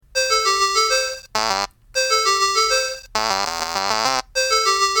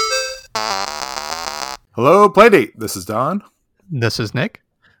Hello, Playdate. This is Don. This is Nick.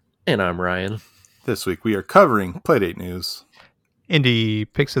 And I'm Ryan. This week we are covering Playdate news.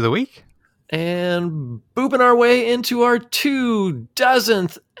 Indie Picks of the Week. And booping our way into our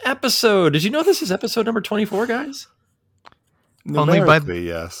 2,000th episode. Did you know this is episode number 24, guys? Only by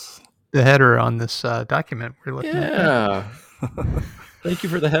yes. the header on this document we're looking at. Yeah. Thank you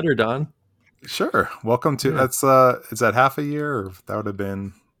for the header, Don. Sure. Welcome to that's is that half a year, or that would have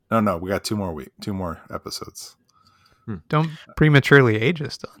been no, we got two more episodes. Don't prematurely age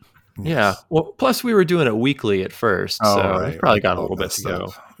us, Don. Yes. Yeah. Well, plus we were doing it weekly at first, so it's probably got a little bit to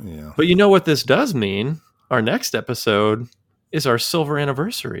go. Yeah. But you know what this does mean? Our next episode is our silver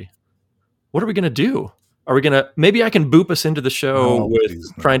anniversary. What are we going to do? Are we going to, maybe I can boop us into the show with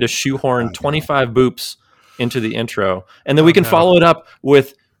trying to shoehorn 25 boops into the intro. And then we can follow it up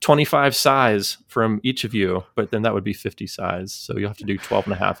with 25 sighs from each of you, but then that would be 50 sighs. So you'll have to do 12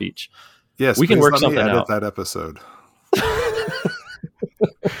 and a half each. Yes, we can work something out. That episode.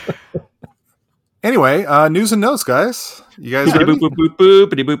 Anyway, news and notes, guys. You guys ready? Boop, boop, boop,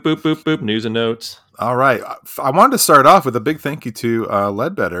 boop, boop, boop, boop, boop. News and notes. All right. I wanted to start off with a big thank you to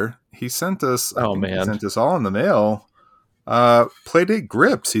Ledbetter. He sent us. He sent us all in the mail. Playdate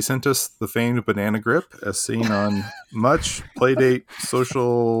grips. He sent us the famed banana grip, as seen on much Playdate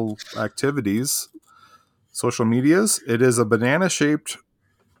social activities, social medias. It is a banana-shaped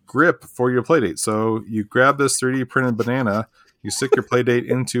grip for your Playdate. So you grab this 3D printed banana, you stick your Playdate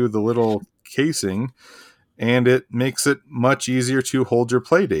into the little casing, and it makes it much easier to hold your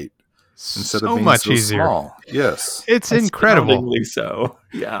Playdate instead of being much so easier. small. Yes, it's incredible. Astoundingly so.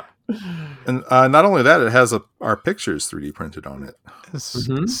 Yeah. And not only that, it has our pictures 3D printed on it. It's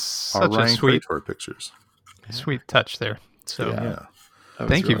Our such a Ryan sweet pictures. touch there. So Yeah.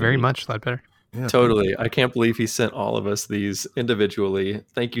 thank you very much, Ledbetter. Yeah, Totally. I can't believe he sent all of us these individually.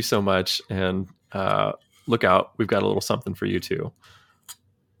 Thank you so much. And look out. We've got a little something for you too.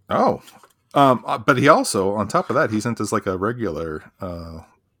 Oh, but he also, on top of that, he sent us like a regular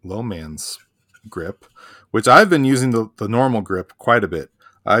low man's grip, which I've been using the normal grip quite a bit.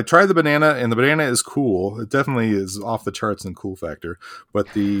 I tried the banana, and the banana is cool. It definitely is off the charts in cool factor.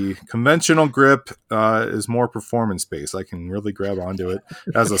 But the conventional grip is more performance-based. I can really grab onto it.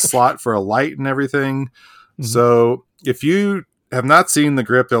 It has a slot for a light and everything. Mm-hmm. So if you have not seen the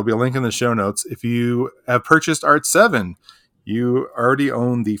grip, there'll be a link in the show notes. If you have purchased Art 7, you already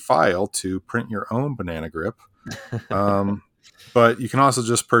own the file to print your own banana grip. But you can also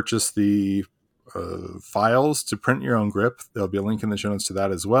just purchase the files to print your own grip. There'll be a link in the show notes to that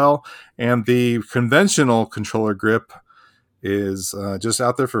as well. And the conventional controller grip is just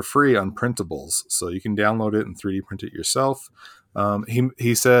out there for free on printables. So you can download it and 3D print it yourself.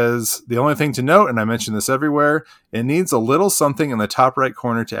 He says, the only thing to note, and I mention this everywhere, it needs a little something in the top right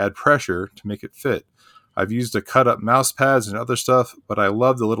corner to add pressure to make it fit. I've used to cut up mouse pads and other stuff, but I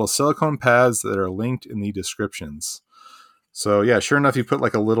love the little silicone pads that are linked in the descriptions. So yeah, sure enough, you put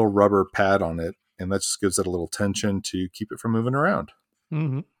like a little rubber pad on it, and that just gives it a little tension to keep it from moving around.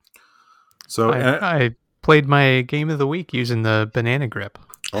 Mm-hmm. So I played my game of the week using the banana grip.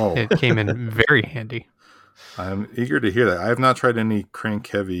 Oh, it came in very handy. I'm eager to hear that. I have not tried any crank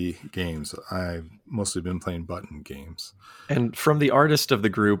heavy games. I've mostly been playing button games. And from the artist of the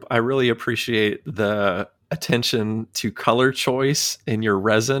group, I really appreciate the attention to color choice in your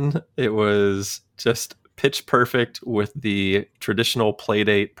resin. It was just pitch perfect with the traditional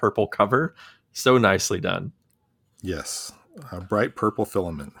Playdate purple cover. So nicely done. Yes. Bright purple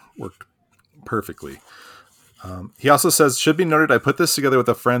filament worked perfectly. He also says, should be noted, I put this together with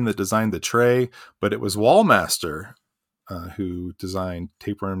a friend that designed the tray, but it was Wallmaster, who designed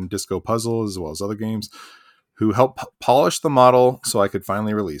Tapeworm Disco Puzzle as well as other games, who helped polish the model so I could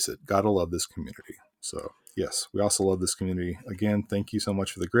finally release it. Gotta love this community. So yes, we also love this community. Again, thank you so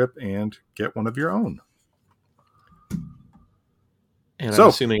much for the grip, and get one of your own. And I'm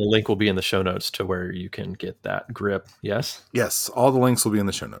assuming a link will be in the show notes to where you can get that grip. Yes? Yes, all the links will be in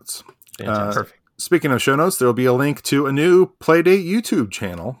the show notes. Fantastic. Speaking of show notes, there will be a link to a new Playdate YouTube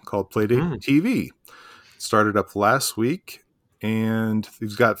channel called Playdate TV. It started up last week, and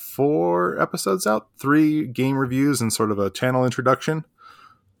he's got 4 episodes out, 3 game reviews and sort of a channel introduction.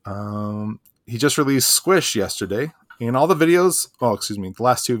 He just released Squish yesterday, and all the videos, the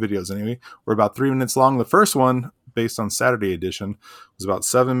last 2 videos anyway, were about 3 minutes long. The first one, based on Saturday edition, was about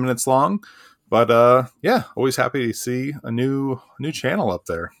 7 minutes long. But always happy to see a new channel up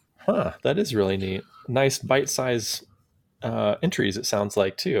there. Huh, that is really neat. Nice bite-sized entries, it sounds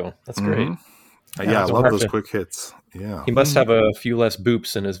like, too. That's great. Yeah, I love those quick hits. Yeah. He must have a few less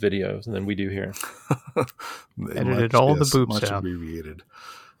boops in his videos than we do here. Edited all the boops out. Abbreviated.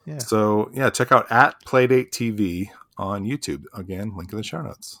 Yeah. So yeah, check out at Playdate TV on YouTube. Again, link in the show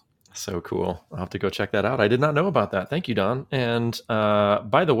notes. So cool. I'll have to go check that out. I did not know about that. Thank you, Don. And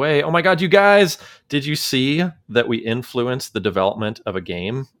by the way, oh my God, you guys, did you see that we influenced the development of a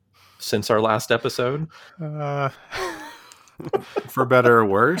game since our last episode? For better or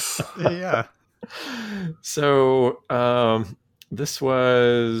worse. Yeah. So this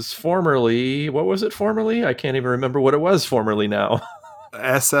was formerly, what was it formerly? I can't even remember what it was formerly now.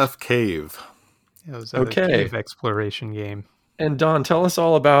 SF Cave. It was a cave exploration game. And Don, tell us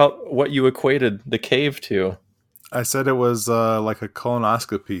all about what you equated the cave to. I said it was like a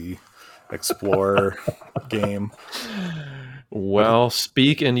colonoscopy explorer game. Well,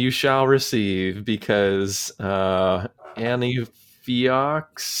 speak and you shall receive, because Annie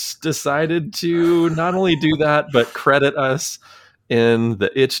Fiox decided to not only do that, but credit us in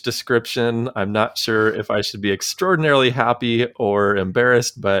the itch description. I'm not sure if I should be extraordinarily happy or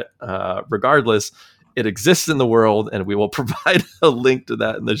embarrassed, but regardless, it exists in the world, and we will provide a link to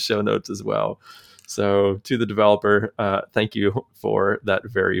that in the show notes as well. So to the developer, thank you for that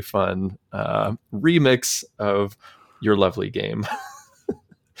very fun remix of your lovely game.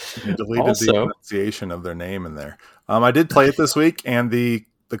 You deleted the pronunciation of their name in there. I did play it this week, and the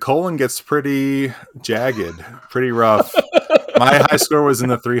colon gets pretty jagged, pretty rough. My high score was in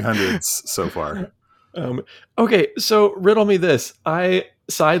the 300s so far. Okay, so riddle me this. I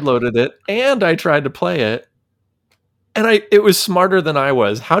sideloaded it, and I tried to play it, and it was smarter than I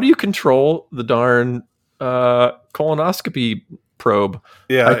was. How do you control the darn colonoscopy probe?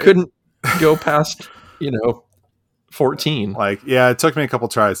 Yeah, I couldn't go past, 14. It took me a couple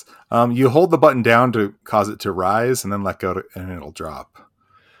tries. You hold the button down to cause it to rise, and then let go, and it'll drop.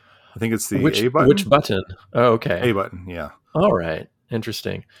 I think it's the A button. Which button? Oh, okay. A button, yeah. All right.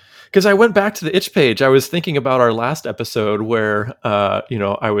 Interesting. Because I went back to the itch page. I was thinking about our last episode where,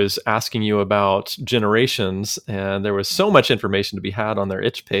 I was asking you about generations, and there was so much information to be had on their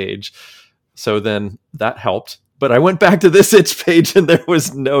itch page. So then that helped. But I went back to this itch page, and there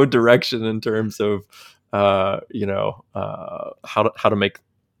was no direction in terms of, how to make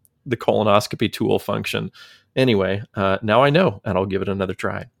the colonoscopy tool function. Anyway, now I know, and I'll give it another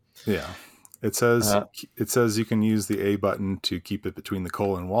try. Yeah. It says you can use the A button to keep it between the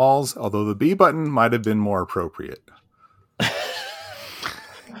colon walls, although the B button might have been more appropriate.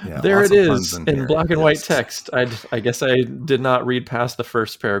 Yeah, there it is in black and white text. I guess I did not read past the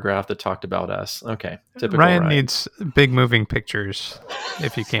first paragraph that talked about us. Okay. Typical Ryan needs big moving pictures,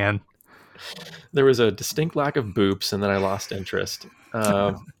 if you can. There was a distinct lack of boops, and then I lost interest.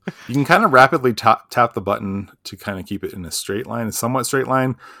 You can kind of rapidly tap the button to kind of keep it in a straight line, a somewhat straight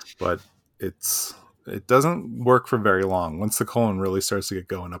line, but it doesn't work for very long once the colon really starts to get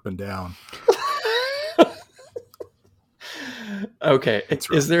going up and down. Okay.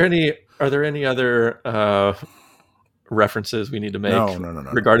 Are there any other references we need to make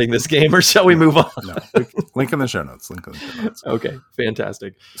regarding this game, or shall we move on? No. Link in the show notes. Okay.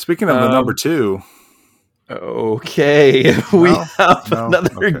 Fantastic. Speaking of the number 2. Okay. We have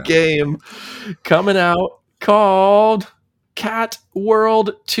another game coming out called Cat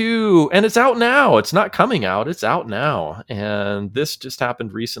World 2, and it's out now. It's not coming out, it's out now. And this just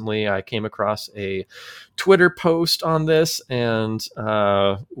happened recently. I came across a Twitter post on this, and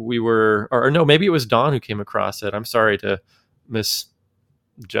maybe it was Don who came across it. I'm sorry to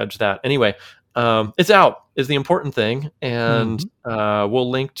misjudge that. Anyway, it's out is the important thing, and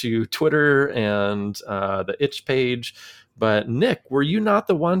we'll link to Twitter and the itch page. But Nick, were you not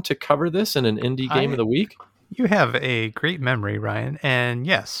the one to cover this in an indie game of the week? You have a great memory, Ryan. And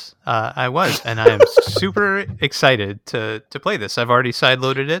yes, I was. And I am super excited to play this. I've already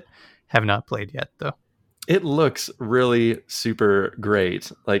sideloaded it. Have not played yet, though. It looks really super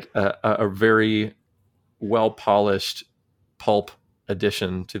great. Like a very well-polished pulp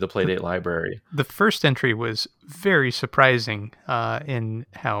addition to the Playdate library. The first entry was very surprising in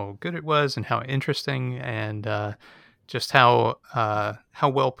how good it was and how interesting, and just how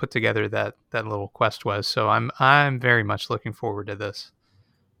well put together that little quest was. So I'm very much looking forward to this.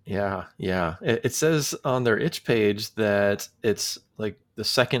 Yeah. It says on their itch page that it's like the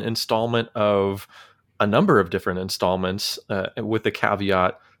second installment of a number of different installments, with the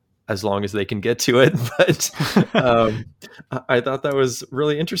caveat, as long as they can get to it. But I thought that was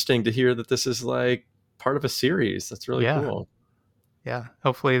really interesting to hear that this is like part of a series. That's really cool. Yeah.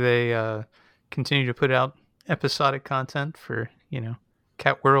 Hopefully they continue to put out episodic content for,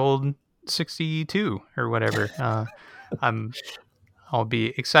 Cat World 62 or whatever. I'll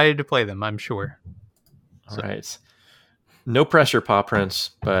be excited to play them, I'm sure. All right. No pressure, Paw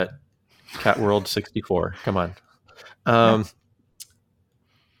Prince, but Cat World 64. Come on.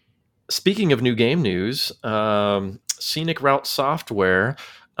 speaking of new game news, Scenic Route Software,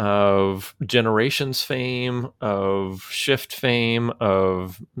 of Generations fame, of Shift fame,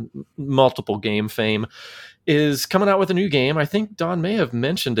 of multiple game fame, is coming out with a new game. I think Don may have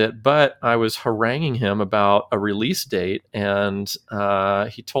mentioned it, but I was haranguing him about a release date, and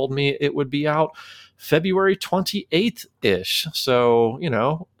he told me it would be out February 28th-ish. So,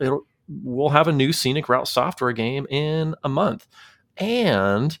 we'll have a new Scenic Route Software game in a month.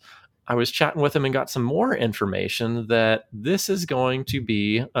 And I was chatting with him and got some more information that this is going to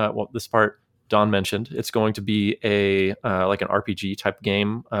be, this part Don mentioned, it's going to be a like an RPG type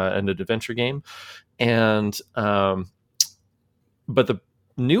game, and an adventure game. And but the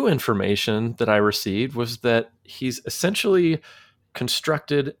new information that I received was that he's essentially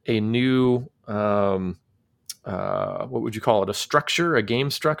constructed a new what would you call it? A structure, a game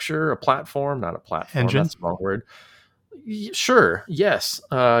structure, a platform, not a platform. Engine? That's the wrong word. Sure. Yes.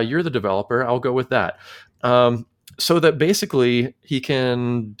 You're the developer. I'll go with that. So that basically he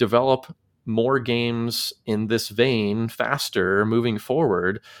can develop more games in this vein faster moving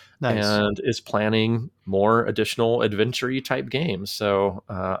forward. Nice. And is planning more additional adventure-y type games. So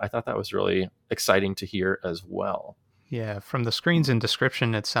I thought that was really exciting to hear as well. Yeah, from the screens and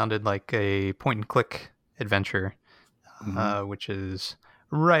description, it sounded like a point-and-click adventure, which is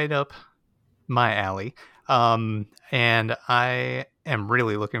right up my alley. And I am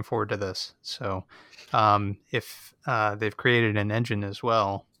really looking forward to this. So if they've created an engine as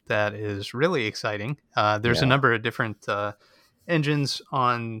well, that is really exciting. There's a number of different engines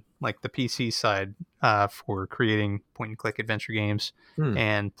on like the PC side for creating point-and-click adventure games,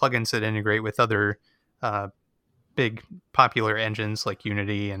 and plugins that integrate with other big popular engines like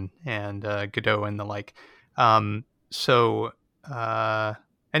Unity and Godot and the like.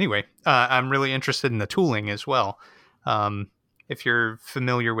 Anyway, I'm really interested in the tooling as well. If you're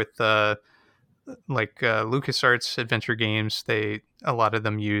familiar with LucasArts adventure games, a lot of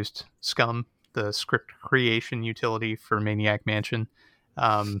them used Scum, the script creation utility for Maniac Mansion.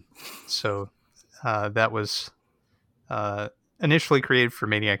 That was initially created for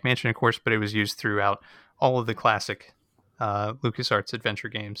Maniac Mansion, of course, but it was used throughout all of the classic LucasArts adventure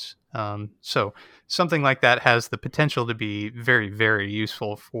games. So something like that has the potential to be very, very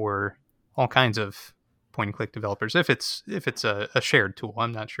useful for all kinds of point-and-click developers. If it's a shared tool,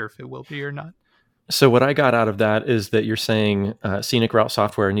 I'm not sure if it will be or not. So what I got out of that is that you're saying Scenic Route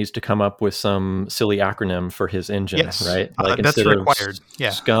Software needs to come up with some silly acronym for his engine, yes. Right? Like that's required.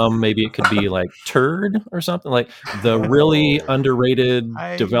 Scum, maybe it could be like Turd or something, like the really underrated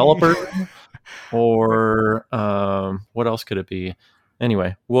developer. Or what else could it be?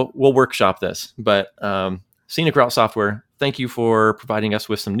 Anyway, we'll workshop this. But Scenic Route Software, thank you for providing us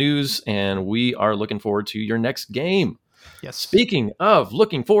with some news, and we are looking forward to your next game. Yes. Speaking of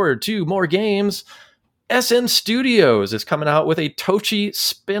looking forward to more games, SN Studios is coming out with a Tochi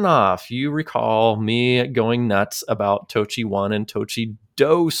spinoff. You recall me going nuts about Tochi 1 and Tochi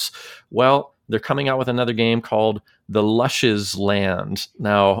Dos. Well, they're coming out with another game called The Lushes Land.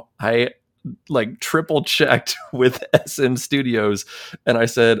 Now, I triple checked with SN Studios, and I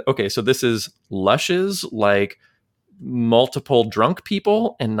said, okay, so this is lushes, like multiple drunk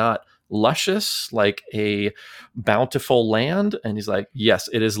people, and not luscious, like a bountiful land. And he's like, yes,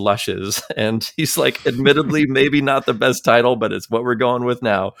 it is lushes. And he's like, admittedly, maybe not the best title, but it's what we're going with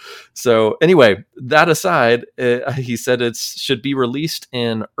now. So anyway, that aside, he said it should be released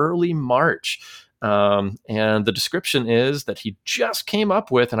in early March. And the description is that he just came up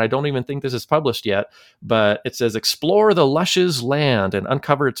with, and I don't even think this is published yet, but it says, explore the Lushes Land and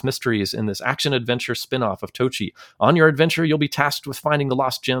uncover its mysteries in this action-adventure spin-off of Tochi. On your adventure, you'll be tasked with finding the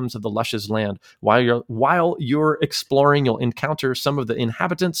lost gems of the Lushes Land. While you're exploring, you'll encounter some of the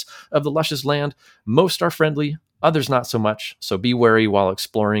inhabitants of the Lushes Land. Most are friendly, others not so much, so be wary while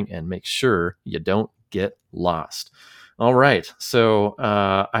exploring and make sure you don't get lost. All right, so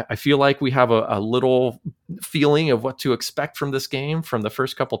I feel like we have a little feeling of what to expect from this game from the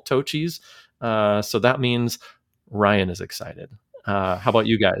first couple Tochis. So that means Ryan is excited. How about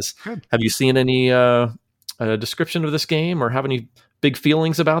you guys? Good. Have you seen any description of this game or have any big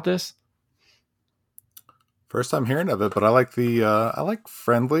feelings about this? First time hearing of it, but I like I like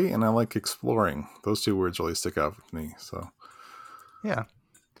friendly and I like exploring. Those two words really stick out with me. So, yeah.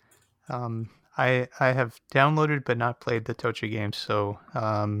 I have downloaded but not played the Tochi games, so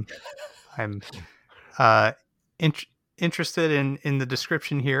I'm interested in the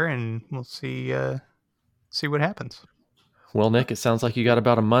description here, and we'll see what happens. Well, Nick, it sounds like you got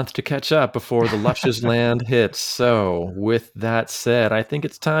about a month to catch up before the Lushes Land hits. So, with that said, I think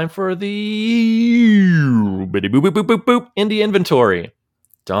it's time for the indie inventory.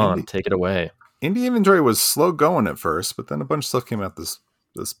 Don, take it away. Indie inventory was slow going at first, but then a bunch of stuff came out this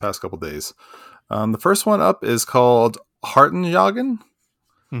past couple days. The first one up is called Hartenjagen.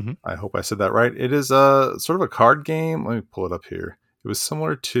 Mm-hmm. I hope I said that right. It is a sort of a card game. Let me pull it up here. It was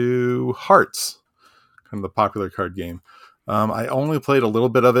similar to Hearts, kind of the popular card game. I only played a little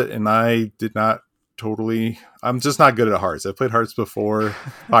bit of it, and I did not totally. I'm just not good at Hearts. I played Hearts before,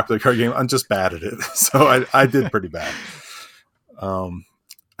 popular card game. I'm just bad at it, so I did pretty bad.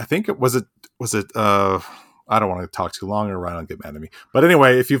 I think it was. I don't want to talk too long, or Ryan will get mad at me. But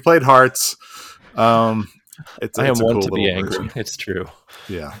anyway, if you've played Hearts, it's I am a one cool to be little angry. version. It's true.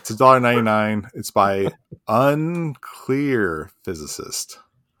 Yeah, it's $1.99. It's by Unclear Physicist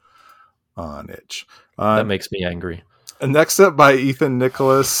on itch. That makes me angry. And next up by Ethan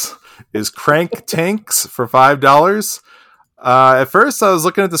Nicholas is Crank Tanks for $5. At first, I was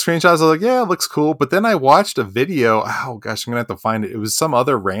looking at the screenshots. I was like, yeah, it looks cool. But then I watched a video. Oh, gosh, I'm going to have to find it. It was some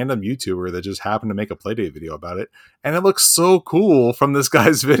other random YouTuber that just happened to make a Playdate video about it. And it looks so cool from this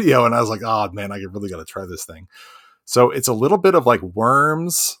guy's video. And I was like, oh, man, I really got to try this thing. So it's a little bit of like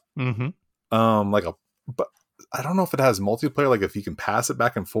Worms. Mm-hmm. But I don't know if it has multiplayer, like if you can pass it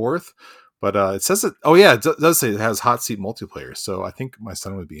back and forth. But it says it. Oh, yeah, it does say it has hot seat multiplayer. So I think my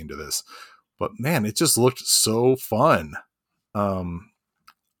son would be into this. But man, it just looked so fun.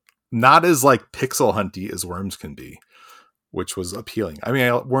 Not as like pixel hunty as Worms can be, which was appealing. I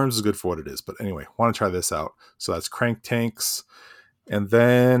mean, Worms is good for what it is. But anyway, want to try this out. So that's Crank Tanks. And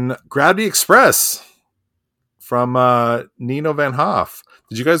then Gravity Express from Nino Van Hoff.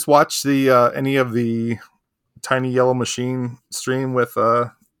 Did you guys watch the any of the Tiny Yellow Machine stream with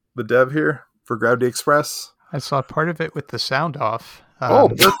the dev here for Gravity Express? I saw part of it with the sound off.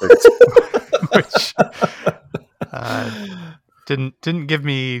 Perfect. Which didn't give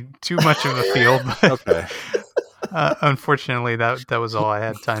me too much of a feel. But, okay. Unfortunately, that was all I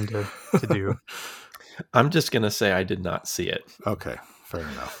had time to do. I'm just gonna say I did not see it. Okay, fair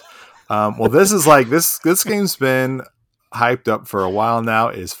enough. Well, this is like this game's been hyped up for a while now.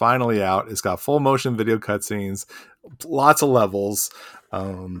 It is finally out. It's got full motion video cutscenes, lots of levels,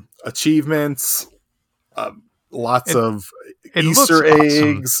 achievements, lots of Easter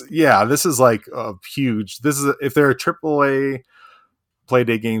eggs. Awesome. Yeah, this is like a huge. This is if there are AAA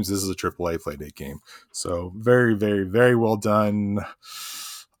Playdate games, this is a AAA Playdate game. So very, very, very well done.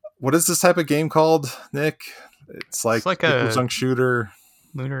 What is this type of game called, Nick? It's like a junk shooter.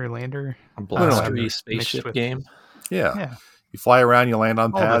 Lunar lander, a blastery spaceship game. Yeah, you fly around, you land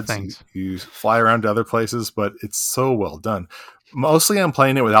on pads, you fly around to other places, but it's so well done. Mostly, I'm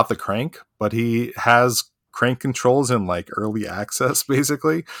playing it without the crank, but he has crank controls in like early access,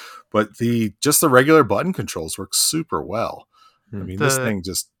 basically. But the regular button controls work super well. I mean, this thing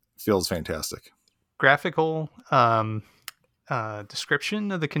just feels fantastic. Graphical description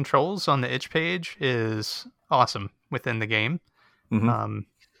of the controls on the itch page is awesome within the game. Mm-hmm.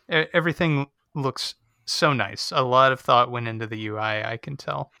 Everything looks so nice. A lot of thought went into the UI, I can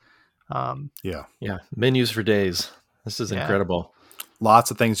tell. Yeah. Menus for days. This is incredible.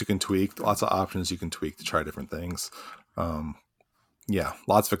 Lots of things you can tweak. Lots of options you can tweak to try different things.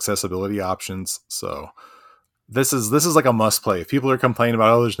 Lots of accessibility options. So this is like a must play. If people are complaining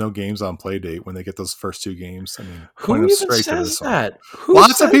about there's no games on Playdate when they get those first two games, I mean, who even says that?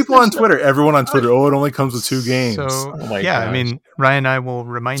 Lots of people on Twitter. Everyone on Twitter. Oh, it only comes with 2 games. So gosh. I mean, Ryan and I will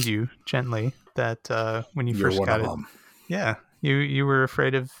remind you gently that when you first got it, you were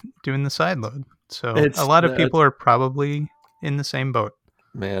afraid of doing the side load. So a lot of people are probably in the same boat.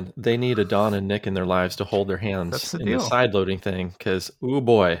 Man, they need a Don and Nick in their lives to hold their hands in the side loading thing because, oh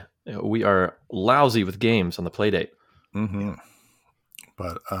boy, we are lousy with games on the Playdate. Mm-hmm.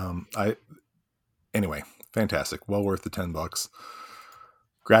 But anyway, fantastic. Well worth the $10.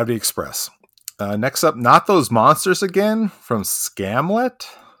 Gravity Express. Next up, Not Those Monsters Again from Scamlet.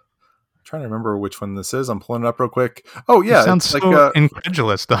 I'm trying to remember which one this is. I'm pulling it up real quick. Oh yeah, it sounds so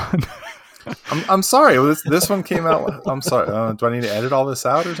incredulous, Don. I'm sorry. This one came out. I'm sorry. Do I need to edit all this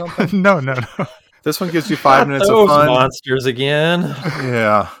out or something? No. This one gives you 5 minutes of fun. Monsters again.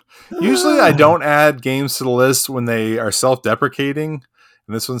 Yeah. Usually I don't add games to the list when they are self-deprecating.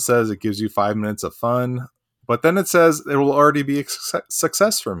 And this one says it gives you 5 minutes of fun. But then it says it will already be a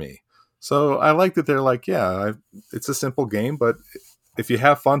success for me. So I like that they're like, it's a simple game, but if you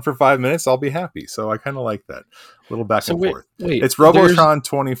have fun for 5 minutes, I'll be happy. So I kind of like that. A little back and forth. Wait, it's Robotron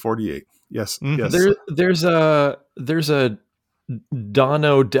 2048. Yes. Yes. There's a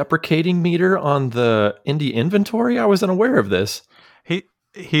Dono deprecating meter on the indie inventory. I wasn't aware of this.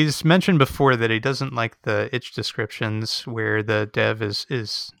 He's mentioned before that he doesn't like the itch descriptions where the dev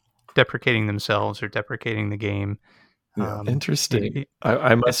is deprecating themselves or deprecating the game. Yeah. Interesting.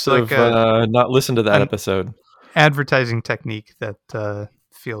 I must have not listened to that episode. Advertising technique that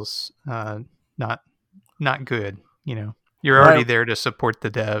feels not good. You're already there to support the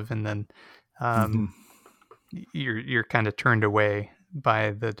dev, and then you're kind of turned away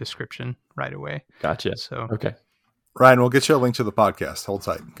by the description right away. Gotcha. So okay, Ryan, we'll get you a link to the podcast. Hold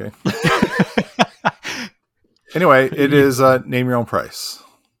tight, okay? Anyway, it is Name Your Own Price.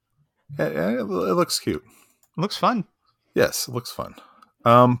 It looks cute. Looks fun. Yes, it looks fun.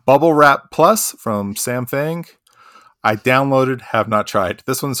 Bubble Wrap Plus from Sam Fang. I downloaded, have not tried.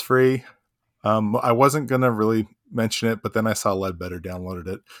 This one's free. I wasn't going to really mention it, but then I saw Ledbetter downloaded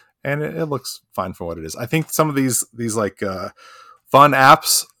it, and it looks fine for what it is. I think some of these like fun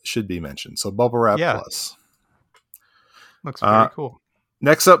apps should be mentioned. So Bubble Wrap Plus. Looks very cool.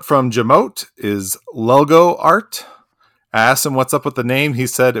 Next up from Jamote is Logo Art. I asked him what's up with the name. He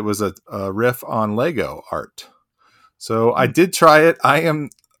said it was a riff on Lego art. So I did try it.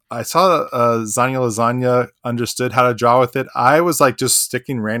 I saw Zanya Lasagna understood how to draw with it. I was like just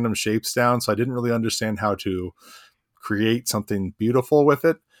sticking random shapes down, so I didn't really understand how to create something beautiful with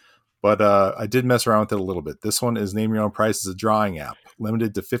it. But I did mess around with it a little bit. This one is Name Your Own Price. It's a drawing app,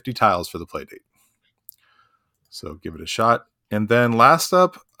 limited to 50 tiles for the playdate. So give it a shot. And then last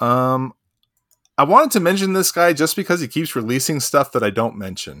up, I wanted to mention this guy just because he keeps releasing stuff that I don't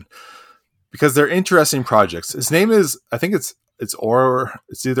mention, because they're interesting projects. His name is, I think it's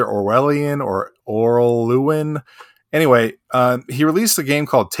either Orwellian or Orluin. Anyway, he released a game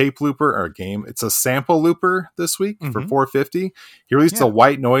called Tape Looper, or a game. It's a sample looper this week for $4.50. He released a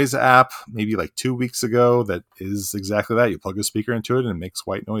white noise app maybe like 2 weeks ago that is exactly that. You plug a speaker into it and it makes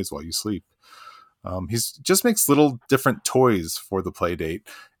white noise while you sleep. He's just makes little different toys for the play date,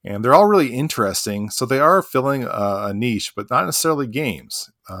 and they're all really interesting. So they are filling a niche, but not necessarily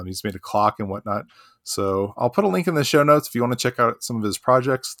games. He's made a clock and whatnot. So I'll put a link in the show notes if you want to check out some of his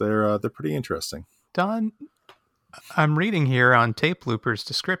projects. They're pretty interesting. Don, I'm reading here on Tape Looper's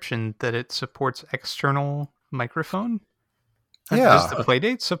description that it supports external microphone. Does the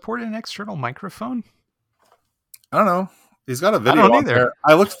Playdate support an external microphone? I don't know. He's got a video on there.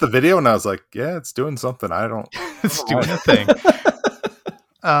 I looked at the video and I was like, yeah, it's doing something. It's doing a thing.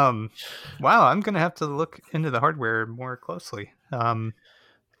 Wow, I'm going to have to look into the hardware more closely.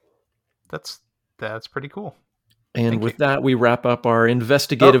 That's pretty cool. And with that, we wrap up our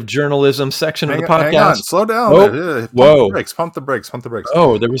investigative journalism section of the podcast. Hang on. Slow down. Pump the brakes.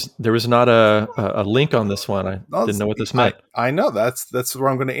 Oh, there was not a link on this one. I didn't know what this meant. I know that's where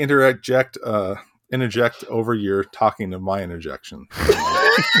I'm going to interject over your talking of my interjection.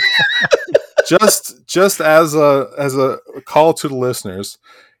 just as a call to the listeners,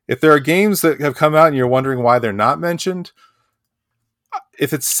 if there are games that have come out and you're wondering why they're not mentioned,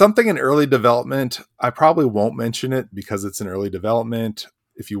 if it's something in early development, I probably won't mention it because it's in early development.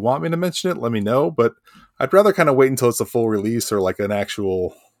 If you want me to mention it, let me know, but I'd rather kind of wait until it's a full release or like an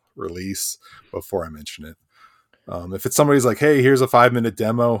actual release before I mention it. If it's somebody's like, hey, here's a 5-minute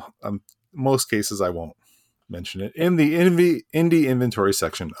demo, most cases I won't mention it in the indie inventory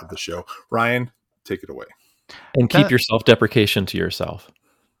section of the show. Ryan, take it away. And keep your self-deprecation to yourself.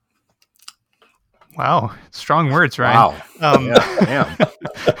 Wow. Strong words, Ryan. Wow.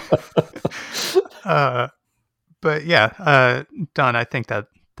 But yeah, Don, I think that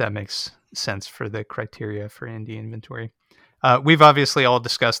makes sense for the criteria for indie inventory. We've obviously all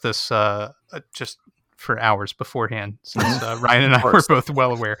discussed this just for hours beforehand, since Ryan and I were both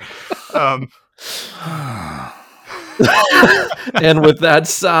well aware. And with that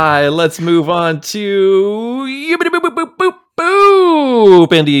sigh, let's move on to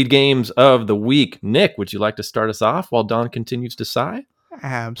Indie Games of the Week. Nick, would you like to start us off while Don continues to sigh?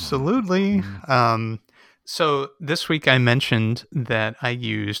 Absolutely. So this week I mentioned that I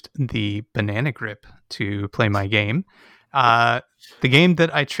used the Banana Grip to play my game. The game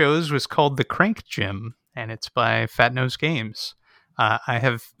that I chose was called The Crank Gym, and it's by Fat Nose Games. I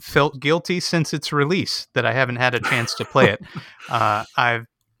have felt guilty since its release that I haven't had a chance to play it. I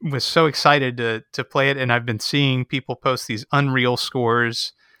was so excited to play it, and I've been seeing people post these unreal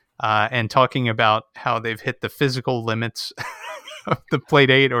scores and talking about how they've hit the physical limits of the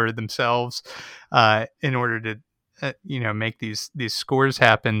Playdate or themselves in order to make these scores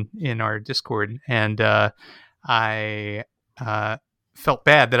happen in our Discord. And I felt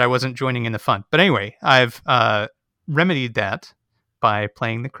bad that I wasn't joining in the fun. But anyway, I've remedied that by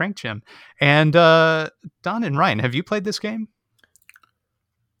playing the Crank Gym. And Don and Ryan, have you played this game?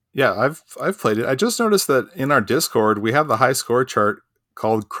 Yeah, I've played it. I just noticed that in our Discord, we have the high score chart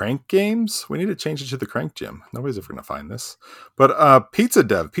called Crank Games. We need to change it to the Crank Gym. Nobody's ever going to find this. But Pizza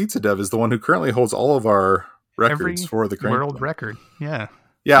Dev is the one who currently holds all of our records for the crank world record. Yeah.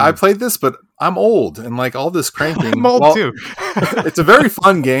 Yeah, I played this, but I'm old, and like all this cranking. I'm old too. It's a very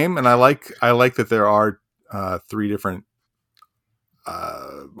fun game, and I like that there are 3 different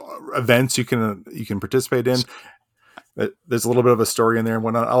events you can participate in. There's a little bit of a story in there and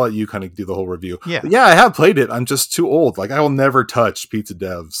whatnot. I'll let you kind of do the whole review. Yeah, but yeah, I have played it. I'm just too old. Like I will never touch Pizza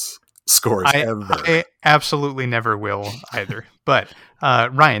Dev's scores ever. I absolutely never will either. But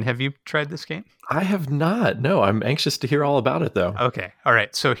Ryan, have you tried this game? I have not. No, I'm anxious to hear all about it, though. Okay. All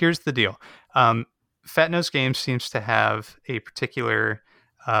right. So here's the deal. Fat Nose Games seems to have a particular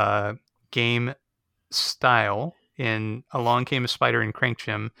game style in Along Came a Spider and Crank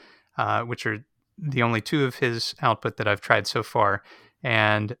Gym, which are the only 2 of his output that I've tried so far.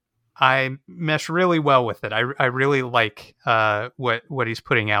 And I mesh really well with it. I really like what he's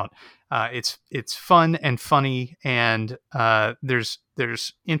putting out. It's fun and funny, and there's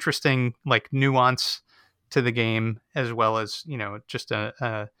interesting like nuance to the game, as well as just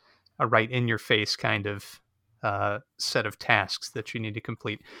a right in your face kind of set of tasks that you need to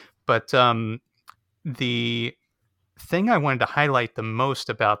complete. But the thing I wanted to highlight the most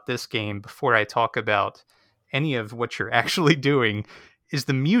about this game before I talk about any of what you're actually doing is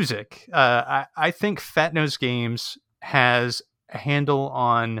the music. I think Fat Nose Games has a handle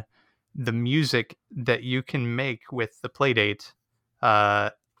on the music that you can make with the Playdate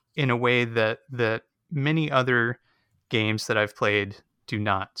in a way that many other games that I've played do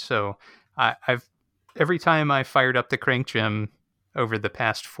not. So I've every time I fired up the Crank Gym over the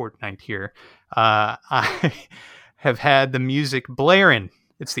past fortnight here, I have had the music blaring.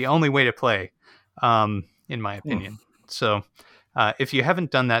 It's the only way to play, in my opinion. So if you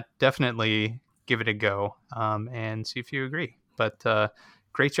haven't done that, definitely give it a go and see if you agree. But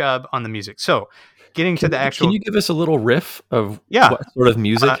great job on the music. So getting to the actual... Can you give us a little riff of what sort of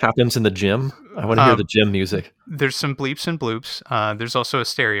music happens in the gym? I want to hear the gym music. There's some bleeps and bloops. There's also a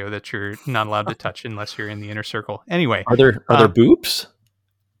stereo that you're not allowed to touch unless you're in the inner circle. Anyway. Are there boops?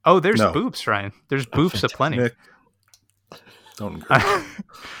 Oh, there's boops, Ryan. There's boops aplenty. Nick, don't encourage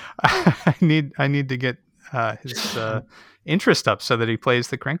I need to get his interest up so that he plays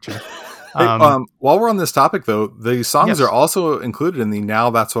the Crank Gym. While we're on this topic, though, the songs are also included in the Now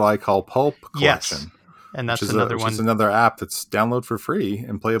That's What I Call Pulp collection. Yes, and that's another one. Which is another app that's download for free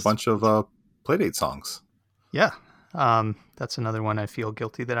and play a bunch of Playdate songs. Yeah, that's another one I feel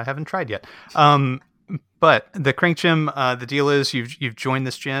guilty that I haven't tried yet. But the Crank Gym, the deal is you've joined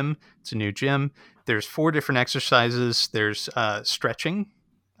this gym. It's a new gym. There's 4 different exercises. There's stretching,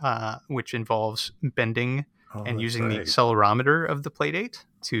 which involves bending and using the accelerometer of the Playdate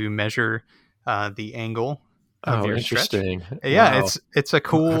to measure the angle of your interesting. Stretch. Yeah, wow. It's a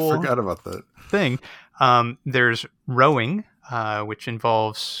cool I forgot about that thing. There's rowing, which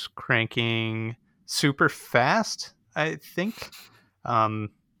involves cranking super fast, I think.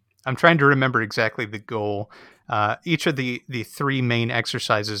 I'm trying to remember exactly the goal. Each of the 3 main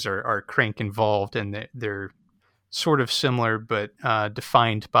exercises are crank involved, and they're sort of similar, but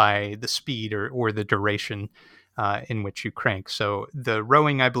defined by the speed or the duration in which you crank. So the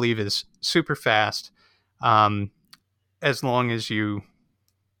rowing, I believe, is super fast, as long as you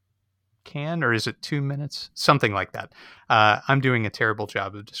can, or is it 2 minutes? Something like that. I'm doing a terrible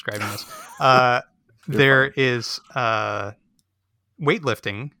job of describing this. There is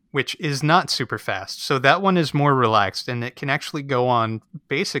weightlifting, which is not super fast. So that one is more relaxed, and it can actually go on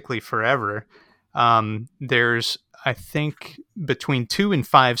basically forever. There's, I think, between 2 and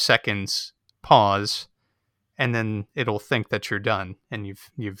 5 seconds pause, and then it'll think that you're done and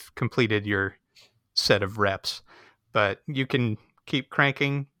you've completed your set of reps. But you can keep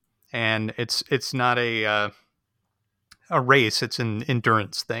cranking, and it's not a race; it's an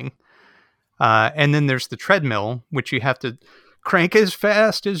endurance thing. And then there's the treadmill, which you have to crank as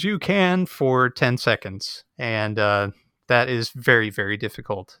fast as you can for 10 seconds, and that is very, very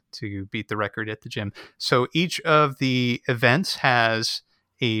difficult to beat the record at the gym. So each of the events has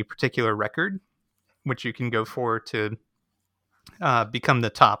a particular record, which you can go for to become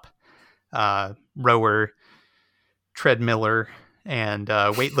the top rower, treadmiller, and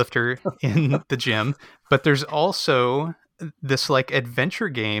weightlifter in the gym. But there's also this like adventure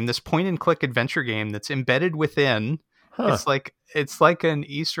game, this point and click adventure game that's embedded within. It's like an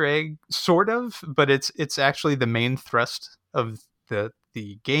Easter egg, sort of, but it's actually the main thrust of the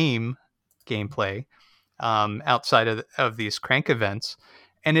gameplay outside of these crank events,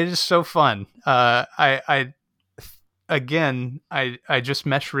 and it is so fun. I just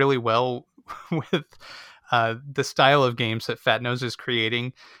mesh really well with the style of games that Fat Nose is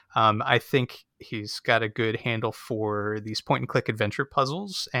creating. I think he's got a good handle for these point and click adventure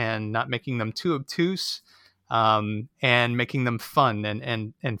puzzles and not making them too obtuse. and making them fun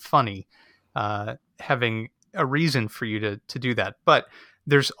and funny, having a reason for you to do that. But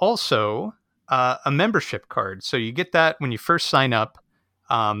there's also a membership card. So you get that when you first sign up.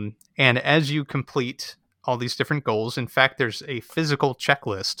 And as you complete all these different goals, in fact, there's a physical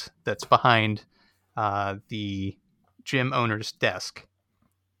checklist that's behind the gym owner's desk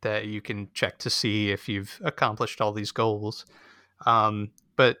that you can check to see if you've accomplished all these goals.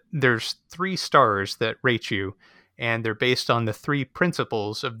 But there's 3 stars that rate you, and they're based on the 3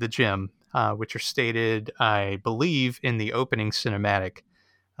 principles of the gym, which are stated, I believe, in the opening cinematic.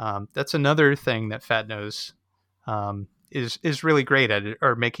 That's another thing that Fat Nose is really great at,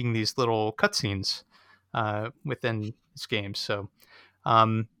 or making these little cutscenes within this game. So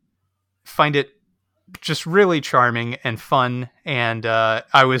find it just really charming and fun, and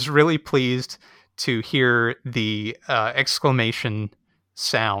I was really pleased to hear the exclamation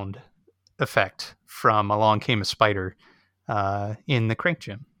sound effect from Along Came a Spider in the Crank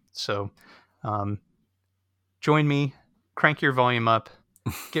Gym. So join me, crank your volume up,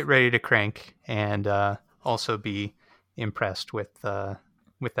 get ready to crank, and also be impressed with that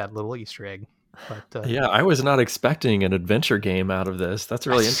little Easter egg. But yeah, I was not expecting an adventure game out of this. That's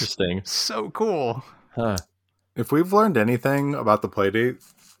really interesting. So cool. Huh. If we've learned anything about the Playdate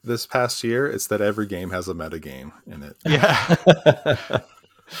this past year, it's that every game has a meta game in it. Yeah.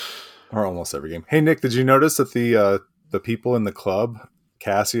 Or almost every game. Hey, Nick, did you notice that the people in the club,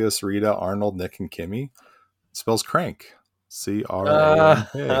 Cassius, Rita, Arnold, Nick, and Kimmy, spells crank?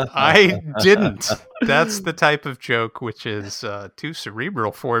 C-R-A-N-K. I didn't. That's the type of joke which is too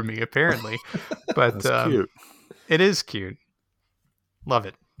cerebral for me, apparently. But that's cute. It is cute. Love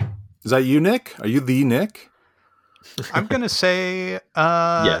it. Is that you, Nick? Are you the Nick? I'm going to say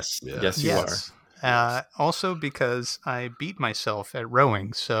yes. Yes, you are. Also because I beat myself at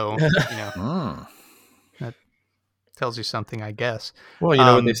rowing, so that tells you something, I guess. Well, you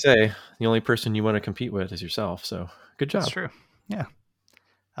know what they say. The only person you want to compete with is yourself, so good job. That's true. Yeah.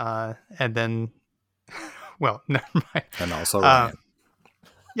 And then, well, never mind. And also Ryan.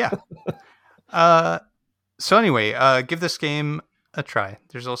 Yeah. So anyway, give this game a try.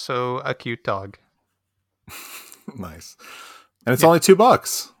 There's also a cute dog. Nice. And it's only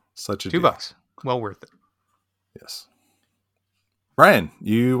 $2. Such a $2. Well worth it. Yes. Ryan,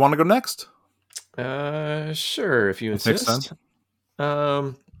 you want to go next? Sure, if you insist.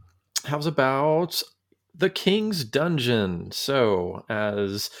 How's about The King's Dungeon? So,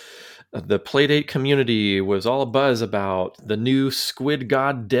 as the Playdate community was all abuzz about the new Squid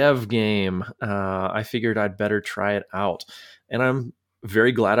God dev game, I figured I'd better try it out. And I'm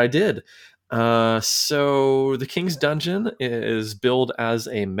very glad I did. So The King's Dungeon is billed as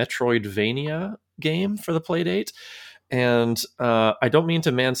a Metroidvania game for the Playdate. And I don't mean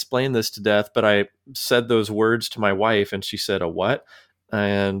to mansplain this to death, but I said those words to my wife and she said, "A what?"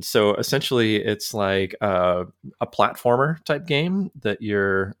 And so essentially it's like a platformer type game that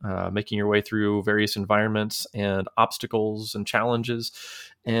you're making your way through various environments and obstacles and challenges.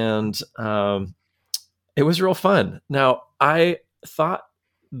 And it was real fun. Now, I thought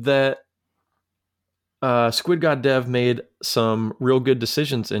that Squid God Dev made some real good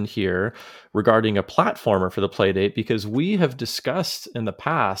decisions in here regarding a platformer for the Playdate, because we have discussed in the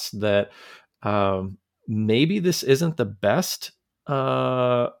past that maybe this isn't the best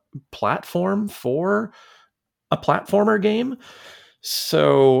platform for a platformer game.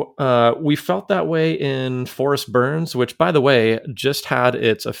 So we felt that way in Forest Burns, which, by the way, just had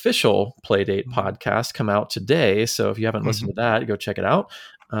its official Playdate podcast come out today. So if you haven't listened to that, go check it out.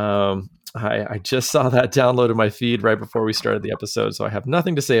 I just saw that download in my feed right before we started the episode, so I have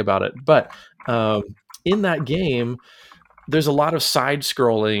nothing to say about it. But in that game, there's a lot of side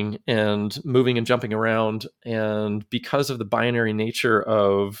scrolling and moving and jumping around. And because of the binary nature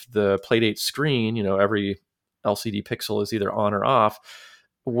of the Playdate screen, you know, every LCD pixel is either on or off.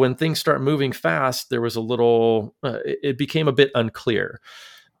 When things start moving fast, there was a little, it became a bit unclear.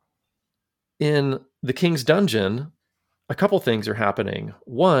 In The King's Dungeon, a couple things are happening.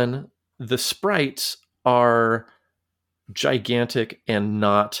 One, the sprites are gigantic and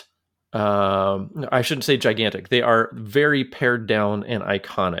not, I shouldn't say gigantic. They are very pared down and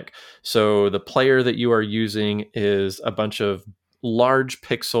iconic. So the player that you are using is a bunch of large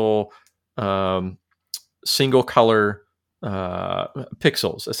pixel, single color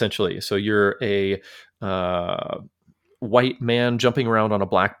pixels, essentially. So you're a white man jumping around on a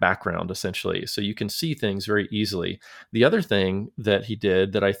black background, essentially. So you can see things very easily. The other thing that he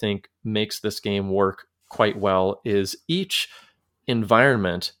did that I think makes this game work quite well is each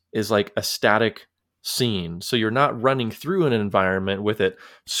environment is like a static scene. So you're not running through an environment with it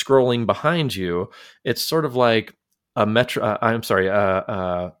scrolling behind you. It's sort of like a Mega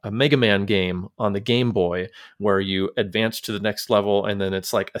Man game on the Game Boy, where you advance to the next level and then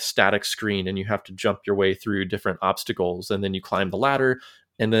it's like a static screen and you have to jump your way through different obstacles, and then you climb the ladder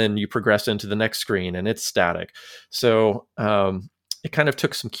and then you progress into the next screen and it's static. So it kind of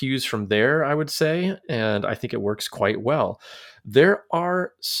took some cues from there, I would say, and I think it works quite well. There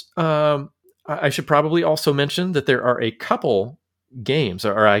are, I should probably also mention that there are a couple games,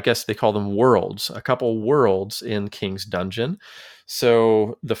 or I guess they call them worlds, a couple worlds in King's Dungeon.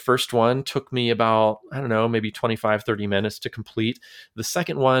 So the first one took me about, I don't know, maybe 25, 30 minutes to complete. The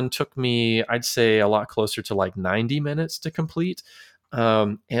second one took me, I'd say, a lot closer to like 90 minutes to complete.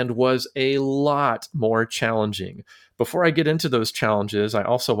 And was a lot more challenging. Before I get into those challenges, I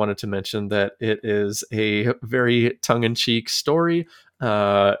also wanted to mention that it is a very tongue-in-cheek story.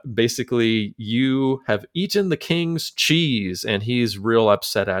 Basically, you have eaten the king's cheese and he's real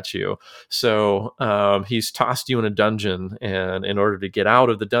upset at you. So he's tossed you in a dungeon, and in order to get out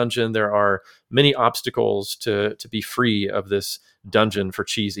of the dungeon, there are many obstacles to be free of this dungeon for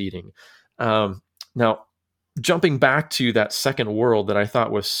cheese eating. Now, jumping back to that second world that I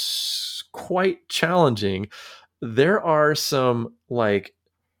thought was quite challenging, there are some like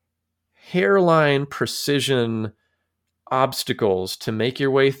hairline precision obstacles to make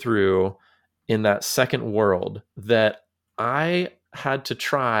your way through in that second world that I had to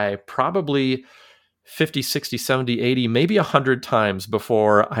try probably 50, 60, 70, 80, maybe 100 times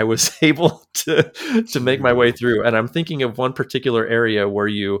before I was able to make my way through. And I'm thinking of one particular area where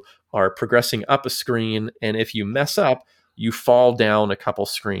you are progressing up a screen, and if you mess up, you fall down a couple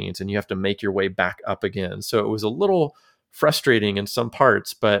screens and you have to make your way back up again. So it was a little frustrating in some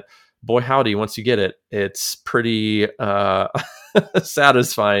parts, but boy howdy, once you get it, it's pretty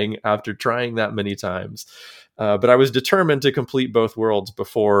satisfying after trying that many times. But I was determined to complete both worlds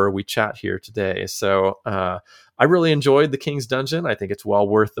before we chat here today. So I really enjoyed the King's Dungeon. I think it's well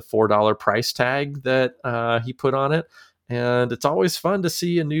worth the $4 price tag that he put on it. And it's always fun to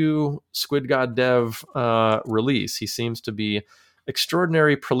see a new Squid God dev release. He seems to be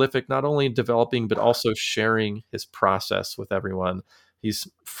extraordinarily prolific, not only developing, but also sharing his process with everyone. He's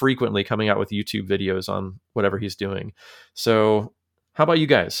frequently coming out with YouTube videos on whatever he's doing. So how about you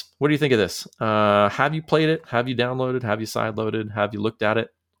guys? What do you think of this? Have you played it? Have you downloaded? Have you sideloaded? Have you looked at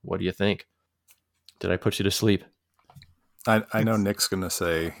it? What do you think? Did I put you to sleep? I know Nick's going to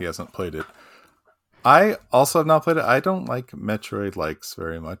say he hasn't played it. I also have not played it. I don't like Metroid likes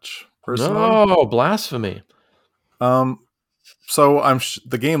very much, personally. No, blasphemy. So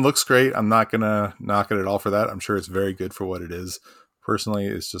the game looks great. I'm not going to knock it at all for that. I'm sure it's very good for what it is. Personally,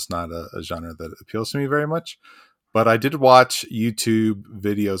 it's just not a genre that appeals to me very much. But I did watch YouTube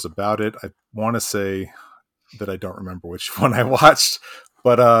videos about it. I want to say that I don't remember which one I watched.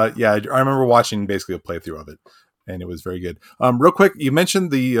 But yeah, I remember watching basically a playthrough of it. And it was very good. Real quick, you mentioned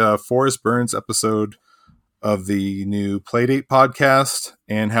the Forrest Burns episode of the new Playdate podcast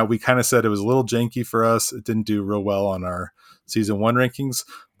and how we kind of said it was a little janky for us. It didn't do real well on our season 1 rankings.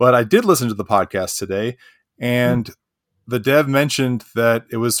 But I did listen to the podcast today, and the dev mentioned that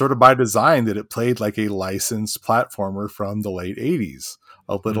it was sort of by design that it played like a licensed platformer from the late 80s,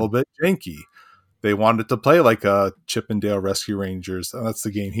 a little bit janky. They wanted it to play like a Chip and Dale Rescue Rangers, and that's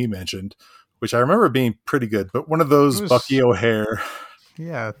the game he mentioned, which I remember being pretty good, but one of those Bucky O'Hare.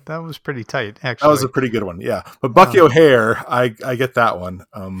 Yeah, that was pretty tight, actually. That was a pretty good one, yeah. But Bucky O'Hare, I get that one.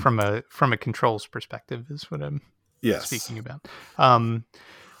 From a controls perspective is what I'm speaking about.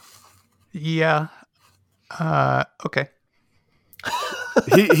 Yeah. Okay.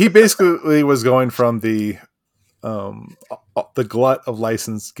 he basically was going from the glut of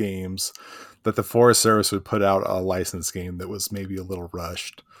licensed games that the Forest Service would put out a licensed game that was maybe a little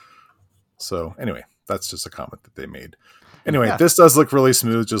rushed. So anyway, that's just a comment that they made. Anyway, This does look really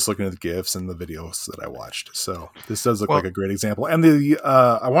smooth just looking at the GIFs and the videos that I watched. So this does look like a great example. And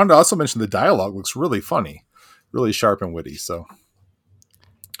I wanted to also mention the dialogue looks really funny, really sharp and witty. So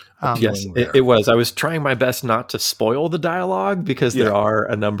yes, it was. I was trying my best not to spoil the dialogue because there are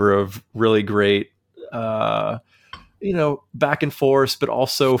a number of really great back and forth, but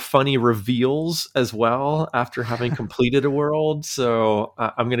also funny reveals as well after having completed a world. So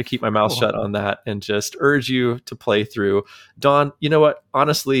I'm going to keep my mouth shut on that and just urge you to play through. Don, you know what?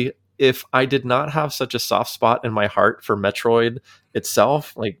 Honestly, if I did not have such a soft spot in my heart for Metroid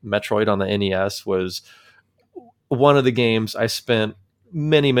itself, like Metroid on the NES was one of the games I spent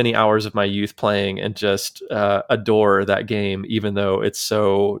many, many hours of my youth playing and just adore that game, even though it's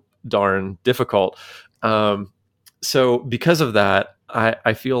so darn difficult. So because of that,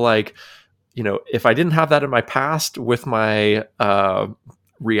 I feel like if I didn't have that in my past with my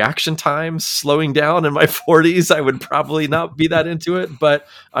reaction time slowing down in my 40s, I would probably not be that into it, but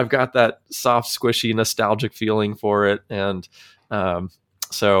I've got that soft, squishy, nostalgic feeling for it. And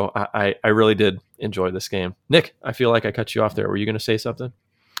so I really did enjoy this game. Nick, I feel like I cut you off there. Were you going to say something?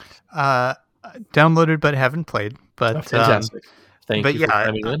 Downloaded but haven't played. But fantastic. Thank you for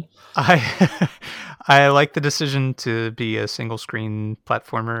coming in. I like the decision to be a single screen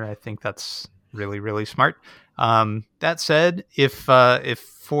platformer. I think that's really, really smart. That said, if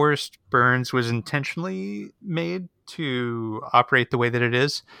Forest Burns was intentionally made to operate the way that it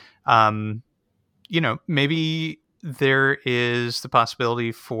is, maybe there is the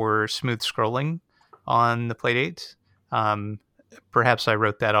possibility for smooth scrolling on the Playdate. Perhaps I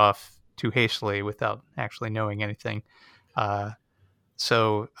wrote that off too hastily without actually knowing anything.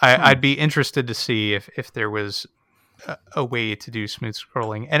 So I'd be interested to see if there was a way to do smooth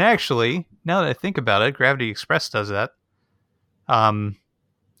scrolling. And actually, now that I think about it, Gravity Express does that.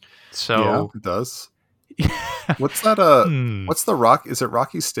 So yeah, it does. What's that? What's the rock? Is it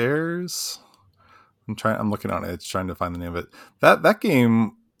Rocky Stairs? I'm looking on it, trying to find the name of it. That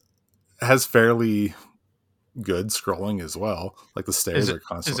game has fairly good scrolling as well. Like the stairs are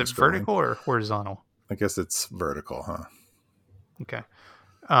constantly. Is it scrolling. Vertical or horizontal? I guess it's vertical, huh? Okay.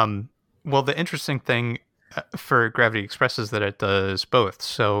 Well, the interesting thing for Gravity Express is that it does both.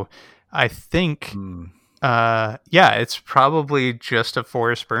 So I think, it's probably just a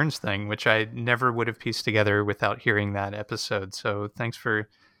Forest Burns thing, which I never would have pieced together without hearing that episode. So thanks for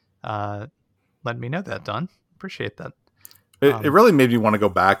letting me know that, Don. Appreciate that. It really made me want to go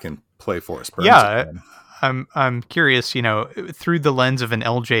back and play Forest Burns. Yeah, I'm curious. Through the lens of an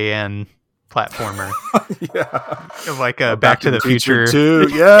LJN platformer, yeah, like Back to the Future 2.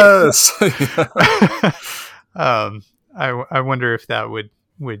 Yes. I wonder if that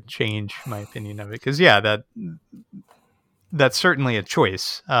would change my opinion of it, because that's certainly a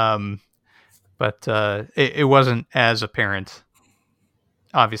choice, but it wasn't as apparent,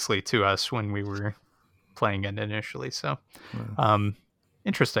 obviously, to us when we were playing it initially. So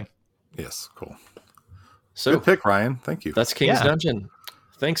interesting. Yes, cool. So good pick, Ryan. Thank you. That's King's Dungeon.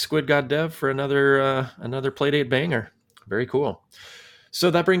 Thanks, Squid God Dev, for another Playdate banger. Very cool. So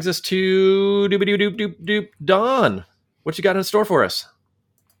that brings us to doop. Don, what you got in store for us?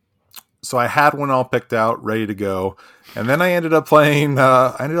 So I had one all picked out, ready to go, and then I ended up playing.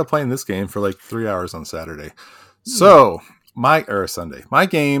 This game for like 3 hours on Saturday. So Sunday. My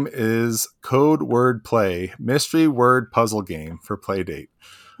game is Code Word Play, mystery word puzzle game for Playdate,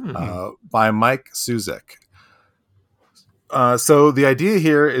 by Mike Suzek. So the idea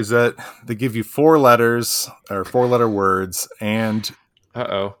here is that they give you 4 letters or 4-letter words, and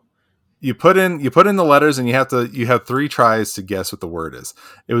you put in the letters, and you have 3 tries to guess what the word is.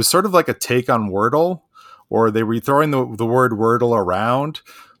 It was sort of like a take on Wordle, or they were throwing the word Wordle around,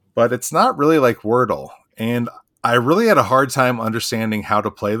 but it's not really like Wordle. And I really had a hard time understanding how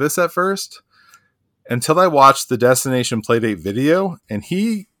to play this at first, until I watched the Destination Playdate video, and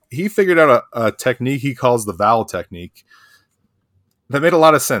he figured out a technique he calls the vowel technique. That made a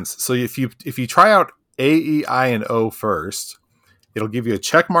lot of sense. So if you try out A, E, I, and O first, it'll give you a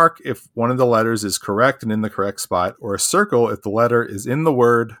check mark if one of the letters is correct and in the correct spot, or a circle if the letter is in the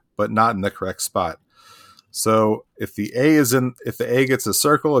word but not in the correct spot. So if the A gets a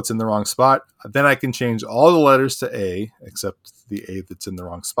circle, it's in the wrong spot. Then I can change all the letters to A, except the A that's in the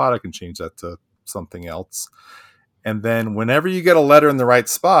wrong spot. I can change that to something else. And then whenever you get a letter in the right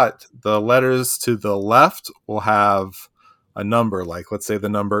spot, the letters to the left will have a number. Like let's say the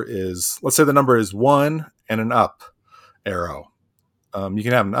number is 1 and an up arrow. You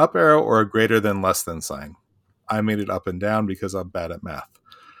can have an up arrow or a greater than, less than sign. I made it up and down because I'm bad at math.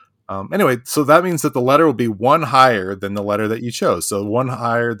 Anyway, so that means that the letter will be 1 higher than the letter that you chose. So 1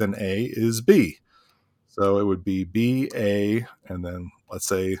 higher than A is B. So it would be B, A, and then let's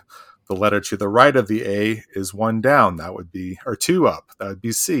say the letter to the right of the A is 1 down. That would be, or 2 up. That would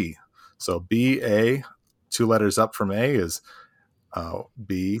be C. So B, A, 2 letters up from A is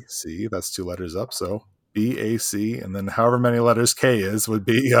B, C. That's 2 letters up. So B, A, C. And then however many letters K is would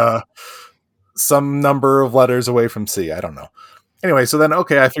be some number of letters away from C. I don't know. Anyway, so then, I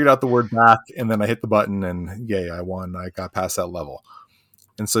figured out the word back, and then I hit the button, and yay, I won. I got past that level.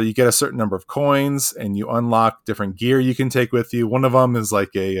 And so you get a certain number of coins, and you unlock different gear you can take with you. One of them is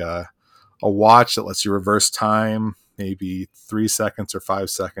like a watch that lets you reverse time, maybe 3 seconds or 5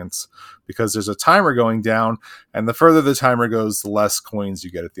 seconds, because there's a timer going down, and the further the timer goes, the less coins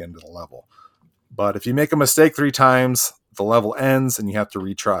you get at the end of the level. But if you make a mistake 3 times, the level ends, and you have to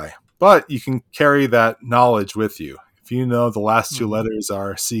retry. But you can carry that knowledge with you. If you know the last 2 letters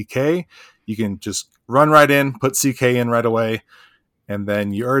are CK, you can just run right in, put CK in right away, and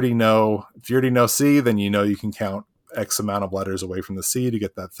then you already know, if you already know C, then you know you can count X amount of letters away from the C to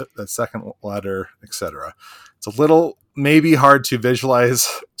get that second letter, etc. It's a little maybe hard to visualize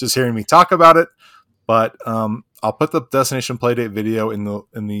just hearing me talk about it, but I'll put the Destination Playdate video in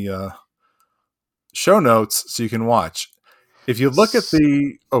the show notes so you can watch. If you look at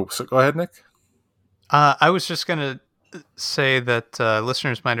the so go ahead, Nick. I was just gonna say that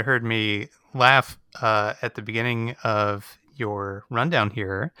listeners might have heard me laugh at the beginning of your rundown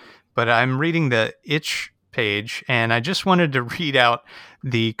here, but I'm reading the itch page, and I just wanted to read out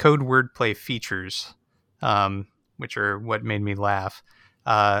the code wordplay features, which are what made me laugh.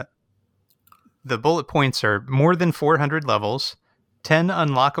 The bullet points are more than 400 levels, 10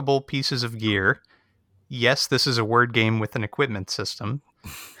 unlockable pieces of gear. Yes, this is a word game with an equipment system.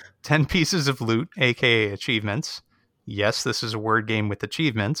 10 pieces of loot, aka achievements. Yes, this is a word game with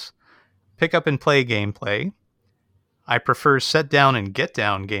achievements. Pick up and play gameplay. I prefer set down and get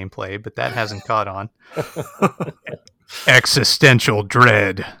down gameplay, but that hasn't caught on. Existential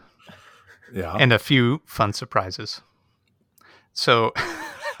dread. Yeah. And a few fun surprises. So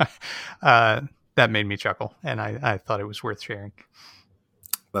that made me chuckle, and I thought it was worth sharing.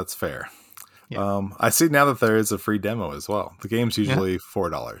 That's fair. Yeah. I see now that there is a free demo as well. The game's usually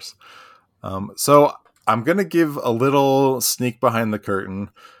 $4. So I'm going to give a little sneak behind the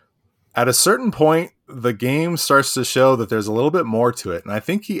curtain. At a certain point, the game starts to show that there's a little bit more to it. And I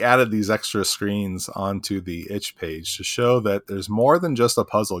think he added these extra screens onto the itch page to show that there's more than just a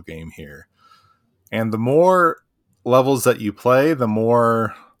puzzle game here. And the more levels that you play, the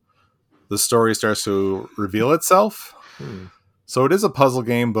more the story starts to reveal itself. So it is a puzzle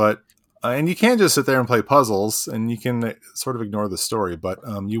game, but and you can't just sit there and play puzzles, and you can sort of ignore the story, but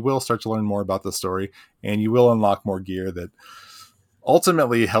you will start to learn more about the story, and you will unlock more gear that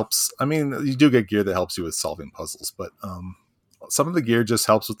ultimately helps. I mean, you do get gear that helps you with solving puzzles, but some of the gear just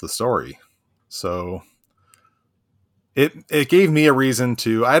helps with the story. So it gave me a reason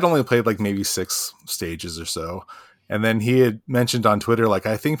to. I had only played like maybe 6 stages or so, and then he had mentioned on Twitter, like,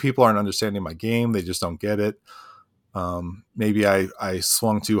 I think people aren't understanding my game; they just don't get it. Maybe I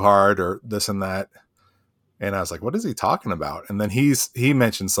swung too hard or this and that. And I was like, what is he talking about? And then he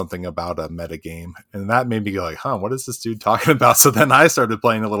mentioned something about a meta game, and that made me go like, what is this dude talking about? So then I started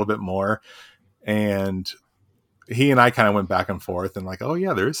playing a little bit more, and he and I kind of went back and forth and like, oh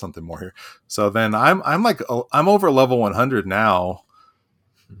yeah, there is something more here. So then I'm over level 100 now,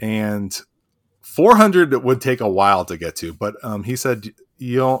 and 400 would take a while to get to, but he said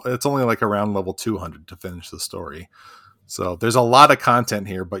it's only like around level 200 to finish the story. So there's a lot of content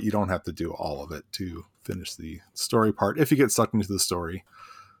here, but you don't have to do all of it to finish the story part if you get sucked into the story.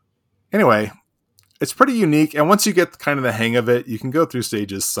 Anyway, it's pretty unique, and once you get kind of the hang of it, you can go through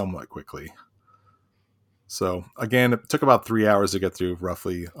stages somewhat quickly. So again, it took about 3 hours to get through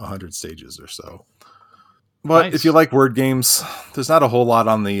roughly 100 stages or so. But Nice. If you like word games, there's not a whole lot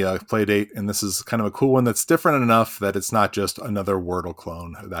on the Playdate, and this is kind of a cool one that's different enough that it's not just another Wordle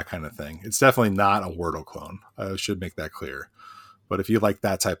clone, that kind of thing. It's definitely not a Wordle clone. I should make that clear. But if you like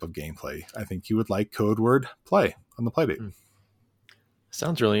that type of gameplay, I think you would like Code Word Play on the Playdate.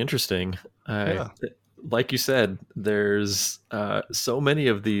 Sounds really interesting. Like you said, there's so many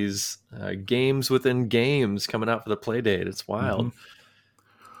of these games within games coming out for the Playdate. It's wild. Mm-hmm.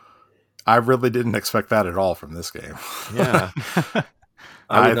 I really didn't expect that at all from this game. Yeah.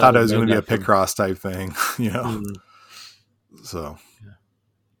 I thought it was going to be a Picross type thing, So. Yeah.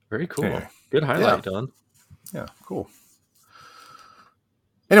 Very cool. Anyway. Good highlight, Don. Yeah, cool.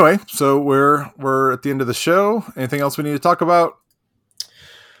 Anyway, so we're at the end of the show. Anything else we need to talk about?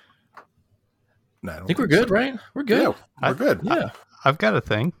 No, I think we're good, right? We're good. Yeah, we're good. Yeah. I've got a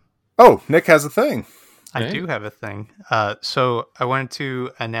thing. Oh, Nick has a thing. I do have a thing. So I wanted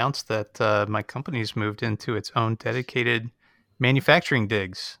to announce that my company's moved into its own dedicated manufacturing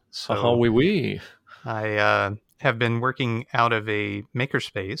digs. So oui. I have been working out of a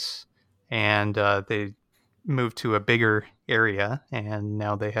makerspace, and they moved to a bigger area, and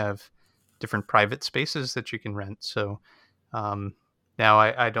now they have different private spaces that you can rent. So now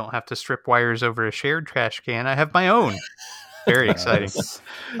I don't have to strip wires over a shared trash can. I have my own. Very exciting.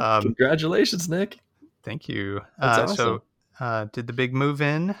 Congratulations, Nick. Thank you. That's awesome. So did the big move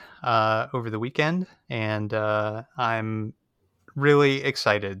in over the weekend, and I'm really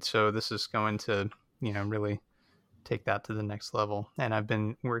excited. So this is going to, really take that to the next level. And I've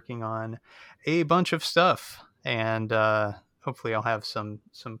been working on a bunch of stuff, and hopefully I'll have some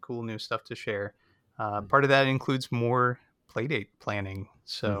cool new stuff to share. Part of that includes more Playdate planning.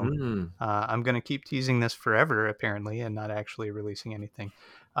 So I'm going to keep teasing this forever, apparently, and not actually releasing anything.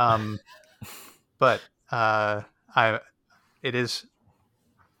 but it is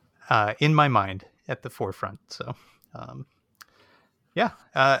in my mind at the forefront. So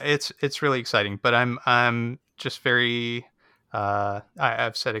it's really exciting. But I'm just very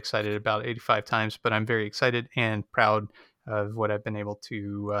I've said excited about 85 times, but I'm very excited and proud of what I've been able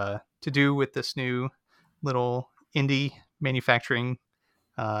to do with this new little indie manufacturing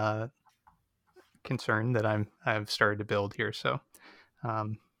concern that I've started to build here. So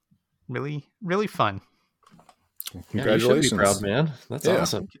really, really fun. Congratulations. You should be proud, man. That's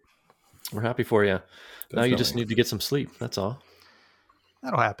awesome. We're happy for you. Definitely. Now you just need to get some sleep. That's all.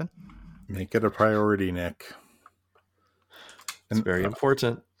 That'll happen. Make it a priority, Nick. It's very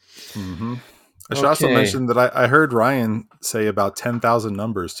important. Mm-hmm. I should also mention that I heard Ryan say about 10,000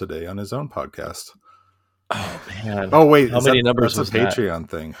 numbers today on his own podcast. Oh, man. Oh, wait. How many numbers was that? Patreon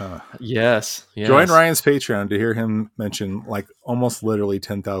thing, huh? Yes. Join Ryan's Patreon to hear him mention like almost literally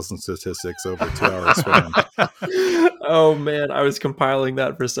 10,000 statistics over 2 hours span. Oh, man. I was compiling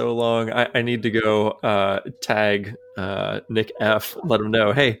that for so long. I need to go tag Nick F. Let him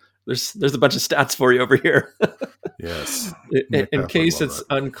know, hey, there's a bunch of stats for you over here. Yes. In case it's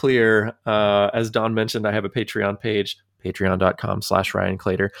unclear, as Don mentioned, I have a Patreon page, patreon.com/Ryan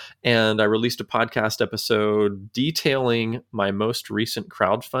Claytor. And I released a podcast episode detailing my most recent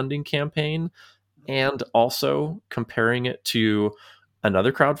crowdfunding campaign and also comparing it to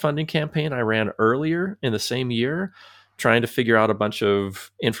another crowdfunding campaign I ran earlier in the same year, trying to figure out a bunch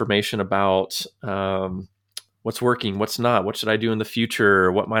of information about what's working, what's not, what should I do in the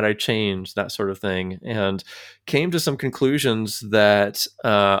future, what might I change, that sort of thing, and came to some conclusions that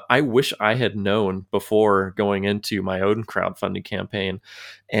I wish I had known before going into my own crowdfunding campaign.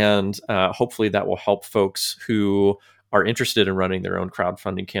 And hopefully that will help folks who are interested in running their own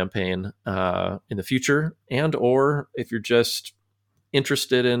crowdfunding campaign in the future, and or if you're just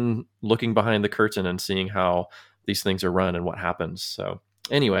interested in looking behind the curtain and seeing how these things are run and what happens. So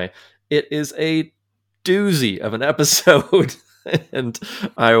anyway, it is a doozy of an episode, and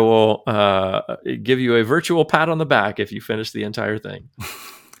I will give you a virtual pat on the back if you finish the entire thing.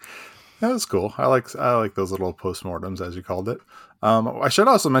 That was cool. I like those little postmortems, as you called it. I should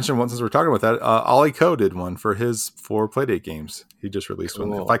also mention one, since we're talking about that, Ollie Ko did one for his 4 Playdate games. He just released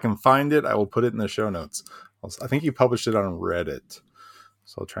one. If I can find it, I will put it in the show notes. I think he published it on Reddit,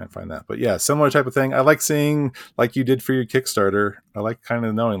 so I'll try and find that. But yeah, similar type of thing. I like seeing, like you did for your Kickstarter, I like kind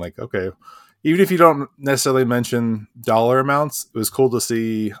of knowing, like, okay, even if you don't necessarily mention dollar amounts, it was cool to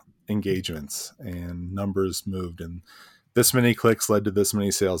see engagements and numbers moved, and this many clicks led to this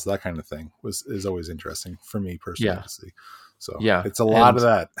many sales. That kind of thing is always interesting for me personally to see. So it's a lot of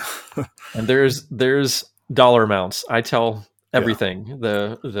that. And there's dollar amounts. I tell everything.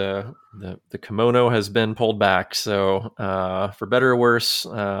 The kimono has been pulled back. So for better or worse,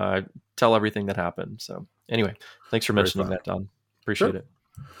 tell everything that happened. So anyway, thanks for mentioning that, Don. Appreciate it.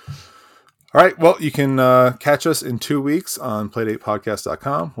 All right. Well, you can catch us in 2 weeks on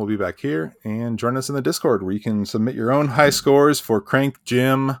playdatepodcast.com. We'll be back here, and join us in the Discord where you can submit your own high scores for Crank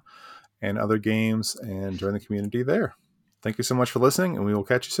Gym and other games and join the community there. Thank you so much for listening, and we will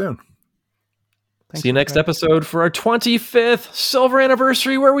catch you soon. See you next episode for our 25th silver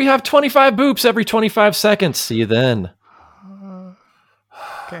anniversary, where we have 25 boops every 25 seconds. See you then.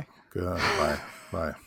 Okay. Good. Bye. Bye.